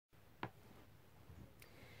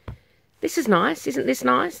This is nice. Isn't this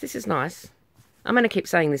nice? This is nice. I'm going to keep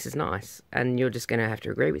saying this is nice, and you're just going to have to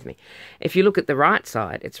agree with me. If you look at the right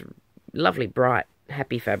side, it's lovely, bright,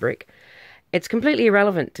 happy fabric. It's completely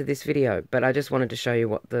irrelevant to this video, but I just wanted to show you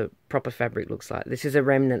what the proper fabric looks like. This is a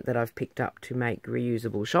remnant that I've picked up to make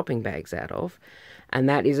reusable shopping bags out of, and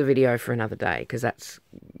that is a video for another day, because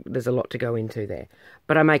there's a lot to go into there.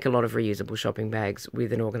 But I make a lot of reusable shopping bags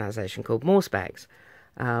with an organisation called Morse Bags,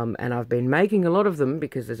 and I've been making a lot of them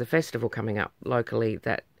because there's a festival coming up locally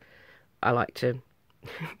that I like to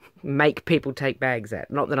make people take bags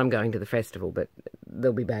at. Not that I'm going to the festival, but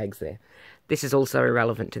there'll be bags there. This is also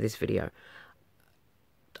irrelevant to this video.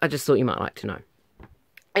 I just thought you might like to know.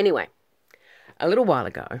 Anyway, a little while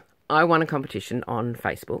ago, I won a competition on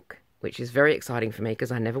Facebook, which is very exciting for me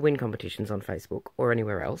because I never win competitions on Facebook or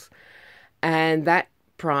anywhere else. And that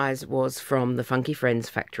prize was from the Funky Friends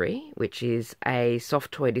Factory, which is a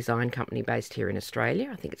soft toy design company based here in Australia.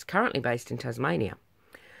 I think it's currently based in Tasmania.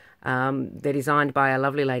 They're designed by a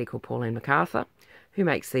lovely lady called Pauline McArthur, who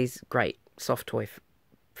makes these great soft toy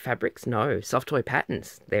fabrics. No, soft toy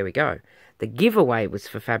patterns. There we go. The giveaway was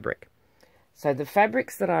for fabric. So the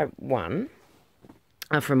fabrics that I won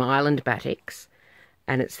are from Island Batiks,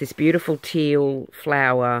 and it's this beautiful teal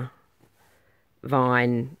flower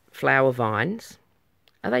vines.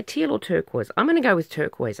 Are they teal or turquoise? I'm going to go with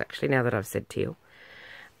turquoise, actually, now that I've said teal.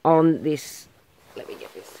 On this, let me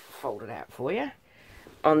get this folded out for you.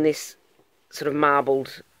 On this sort of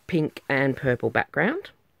marbled pink and purple background.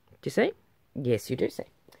 Do you see? Yes, you do see.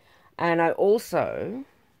 And I also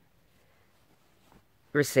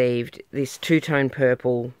received this two-tone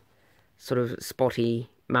purple, sort of spotty,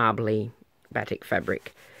 marbly batik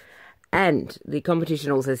fabric. And the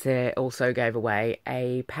competition also gave away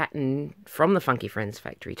a pattern from the Funky Friends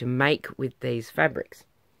Factory to make with these fabrics.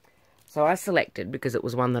 So I selected, because it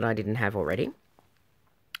was one that I didn't have already,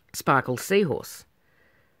 Sparkle Seahorse.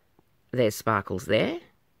 There's sparkles there,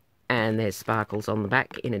 and there's sparkles on the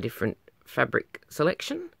back in a different fabric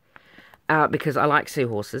selection. Because I like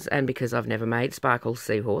seahorses, and because I've never made Sparkle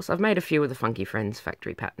Seahorse. I've made a few of the Funky Friends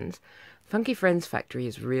Factory patterns. Funky Friends Factory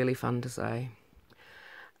is really fun to say.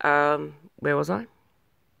 Where was I?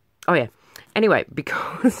 Oh, yeah. Anyway,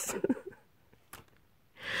 because...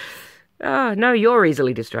 no, you're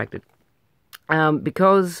easily distracted.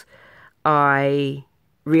 Because I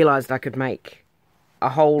realised I could make a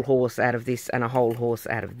whole horse out of this and a whole horse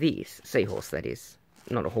out of this. Seahorse, that is.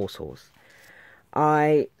 Not a horse.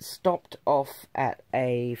 I stopped off at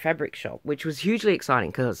a fabric shop, which was hugely exciting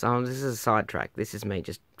because this is a sidetrack. This is me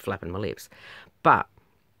just flapping my lips. But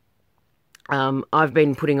I've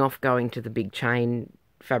been putting off going to the big chain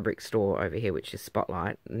fabric store over here, which is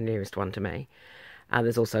Spotlight, the nearest one to me.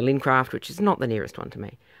 There's also Lincraft, which is not the nearest one to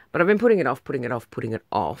me. But I've been putting it off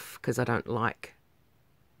because I don't like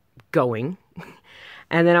going.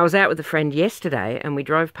 And then I was out with a friend yesterday and we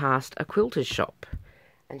drove past a quilter's shop.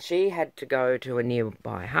 And she had to go to a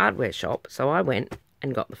nearby hardware shop, so I went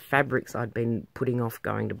and got the fabrics I'd been putting off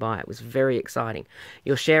going to buy. It was very exciting.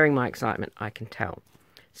 You're sharing my excitement, I can tell.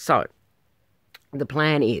 So, the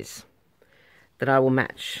plan is that I will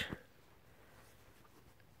match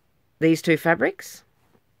these two fabrics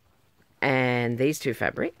and these two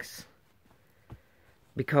fabrics,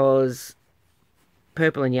 because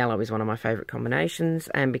purple and yellow is one of my favourite combinations,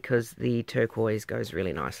 and because the turquoise goes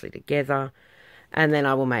really nicely together. And then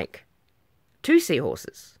I will make 2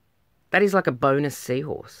 seahorses. That is like a bonus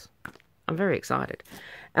seahorse. I'm very excited.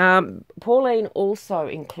 Pauline also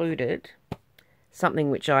included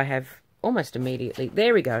something which I have almost immediately...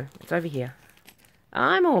 There we go. It's over here.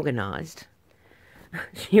 I'm organised.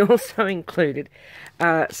 She also included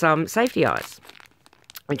some safety eyes,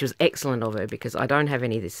 which was excellent of her because I don't have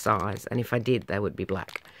any of this size, and if I did, they would be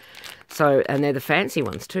black. So, and they're the fancy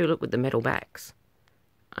ones too. Look, with the metal backs.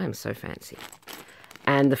 I am so fancy.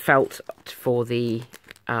 And the felt for the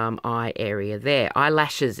eye area there.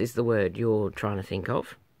 Eyelashes is the word you're trying to think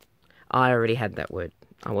of. I already had that word.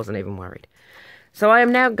 I wasn't even worried. So I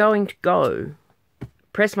am now going to go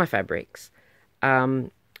press my fabrics.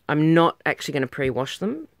 I'm not actually going to pre-wash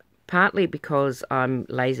them, partly because I'm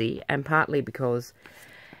lazy and partly because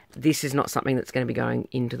this is not something that's going to be going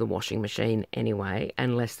into the washing machine anyway,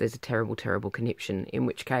 unless there's a terrible, terrible conniption, in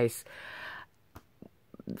which case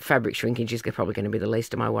fabric shrinkage is probably going to be the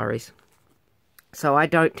least of my worries. So I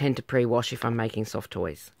don't tend to pre-wash if I'm making soft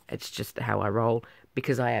toys. It's just how I roll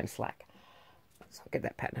because I am slack. So I'll get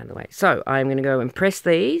that pattern out of the way. So I'm going to go and press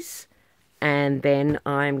these, and then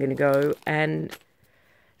I'm going to go and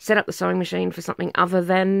set up the sewing machine for something other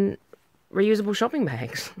than reusable shopping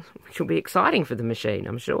bags, which will be exciting for the machine,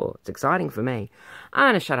 I'm sure. It's exciting for me.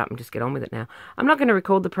 I'm going to shut up and just get on with it now. I'm not going to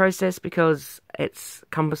record the process because it's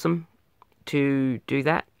cumbersome to do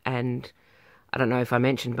that, and I don't know if I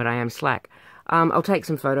mentioned, but I am slack. I'll take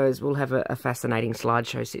some photos. We'll have a fascinating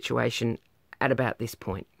slideshow situation at about this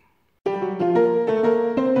point.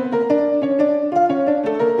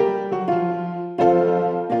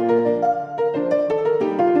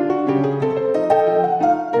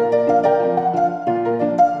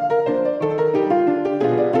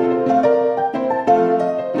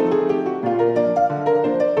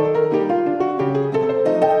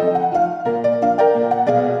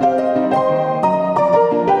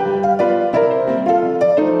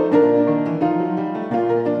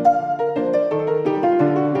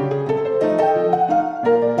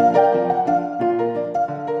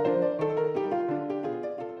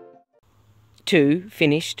 Two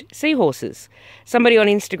finished seahorses. Somebody on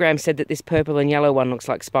Instagram said that this purple and yellow one looks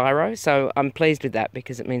like Spyro, so I'm pleased with that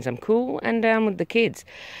because it means I'm cool and down with the kids.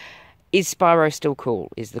 Is Spyro still cool,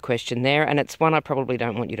 is the question there, and it's one I probably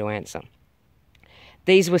don't want you to answer.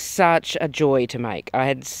 These were such a joy to make. I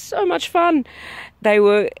had so much fun. They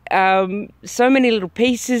were so many little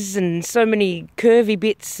pieces and so many curvy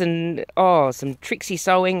bits and, some tricksy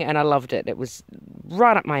sewing, and I loved it. It was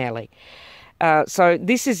right up my alley. So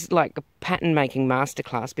this is like a pattern making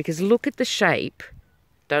masterclass because look at the shape.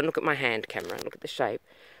 Don't look at my hand camera. Look at the shape.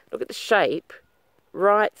 Look at the shape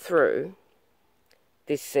right through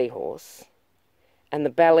this seahorse and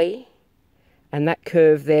the belly and that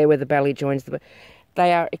curve there where the belly joins the...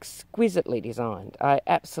 They are exquisitely designed. I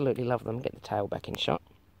absolutely love them. Get the tail back in shot.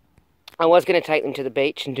 I was going to take them to the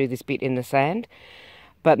beach and do this bit in the sand,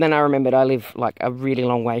 but then I remembered I live like a really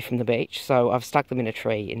long way from the beach, so I've stuck them in a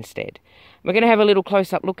tree instead. We're going to have a little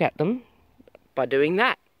close-up look at them by doing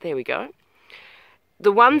that. There we go.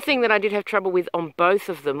 The one thing that I did have trouble with on both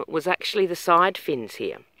of them was actually the side fins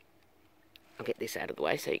here. I'll get this out of the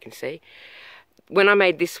way so you can see. When I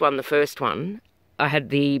made this one, the first one, I had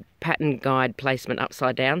the pattern guide placement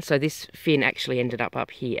upside down, so this fin actually ended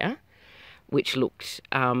up here, which looked...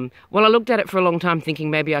 well, I looked at it for a long time thinking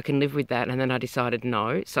maybe I can live with that, and then I decided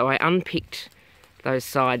no. So I unpicked those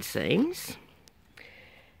side seams,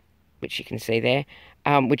 which you can see there,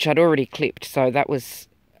 which I'd already clipped. So that was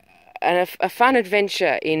a fun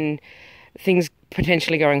adventure in things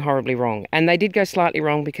potentially going horribly wrong. And they did go slightly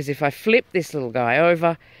wrong because if I flip this little guy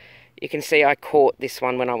over, you can see I caught this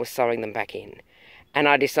one when I was sewing them back in. And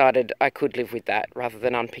I decided I could live with that rather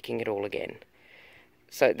than unpicking it all again.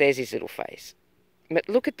 So there's his little face. But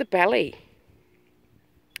look at the belly.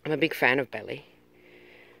 I'm a big fan of belly.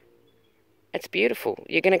 It's beautiful.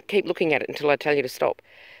 You're going to keep looking at it until I tell you to stop.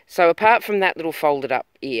 So apart from that little folded up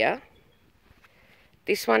ear,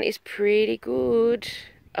 this one is pretty good.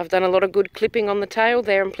 I've done a lot of good clipping on the tail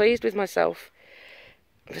there. I'm pleased with myself.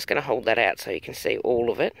 I'm just going to hold that out so you can see all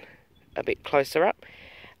of it a bit closer up.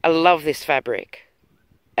 I love this fabric.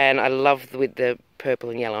 And I love with the purple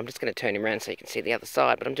and yellow. I'm just going to turn him around so you can see the other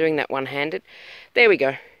side. But I'm doing that one-handed. There we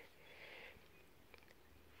go.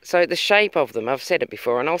 So the shape of them, I've said it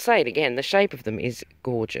before and I'll say it again, the shape of them is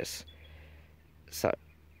gorgeous. So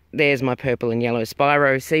there's my purple and yellow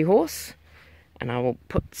Spyro Seahorse. And I will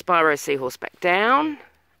put Spyro Seahorse back down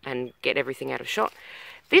and get everything out of shot.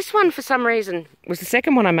 This one, for some reason, was the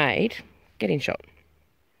second one I made. Get in shot.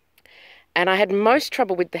 And I had most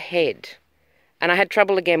trouble with the head. And I had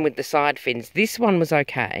trouble again with the side fins. This one was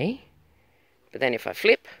okay. But then if I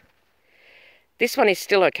flip, this one is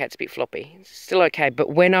still okay. It's a bit floppy. It's still okay. But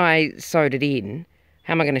when I sewed it in,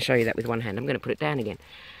 how am I going to show you that with one hand? I'm going to put it down again.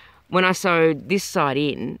 When I sewed this side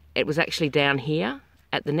in, it was actually down here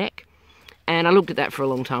at the neck. And I looked at that for a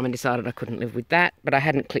long time and decided I couldn't live with that. But I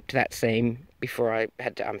hadn't clipped that seam before I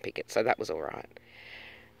had to unpick it. So that was all right.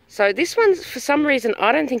 So this one, for some reason,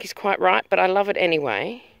 I don't think is quite right. But I love it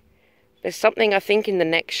anyway. There's something, I think, in the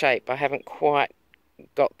neck shape. I haven't quite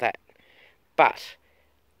got that. But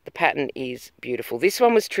the pattern is beautiful. This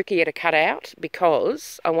one was trickier to cut out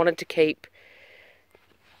because I wanted to keep...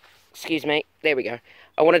 Excuse me. There we go.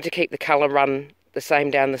 I wanted to keep the colour run the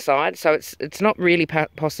same down the side. So it's not really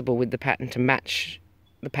possible with the pattern to match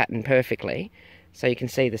the pattern perfectly. So you can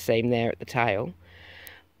see the seam there at the tail.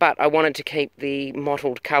 But I wanted to keep the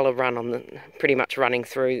mottled colour run on the pretty much running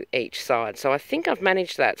through each side. So I think I've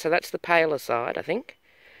managed that. So that's the paler side, I think.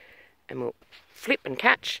 And we'll flip and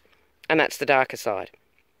catch. And that's the darker side.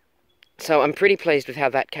 So I'm pretty pleased with how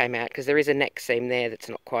that came out because there is a neck seam there that's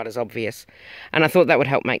not quite as obvious. And I thought that would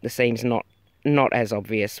help make the seams not as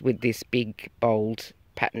obvious with this big, bold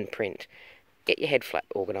pattern print. Get your head flap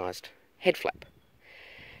organised. Head flap.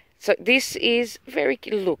 So this is very...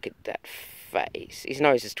 Look at that face. His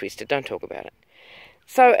nose is twisted. Don't talk about it.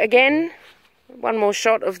 So again, one more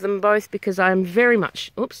shot of them both because I'm very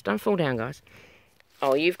much... Oops, don't fall down, guys.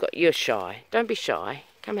 Oh, you're shy. Don't be shy.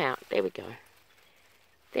 Come out. There we go.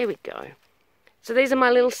 There we go. So these are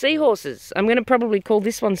my little seahorses. I'm going to probably call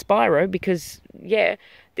this one Spyro because, yeah,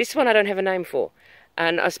 this one I don't have a name for.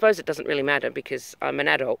 And I suppose it doesn't really matter because I'm an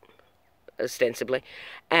adult, ostensibly.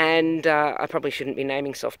 And I probably shouldn't be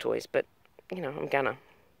naming soft toys, but, you know, I'm gonna.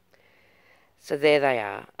 So there they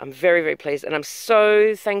are. I'm very, very pleased. And I'm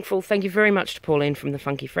so thankful. Thank you very much to Pauline from the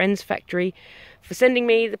Funky Friends Factory for sending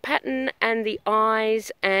me the pattern and the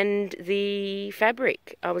eyes and the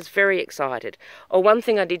fabric. I was very excited. Oh, one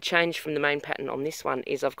thing I did change from the main pattern on this one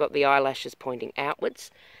is I've got the eyelashes pointing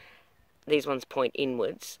outwards. These ones point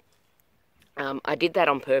inwards. I did that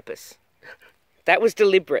on purpose. That was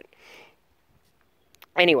deliberate.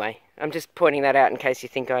 Anyway, I'm just pointing that out in case you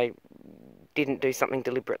think I didn't do something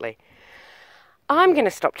deliberately. I'm going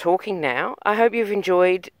to stop talking now. I hope you've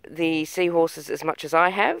enjoyed the seahorses as much as I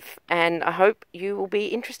have, and I hope you will be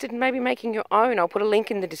interested in maybe making your own. I'll put a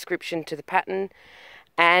link in the description to the pattern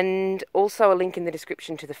and also a link in the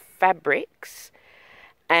description to the fabrics.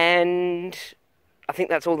 And I think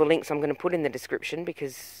that's all the links I'm going to put in the description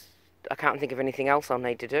because I can't think of anything else I'll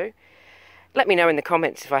need to do. Let me know in the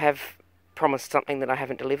comments if I have promised something that I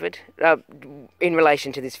haven't delivered in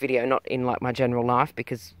relation to this video, not in like my general life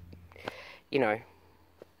because... you know,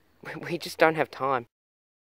 we just don't have time.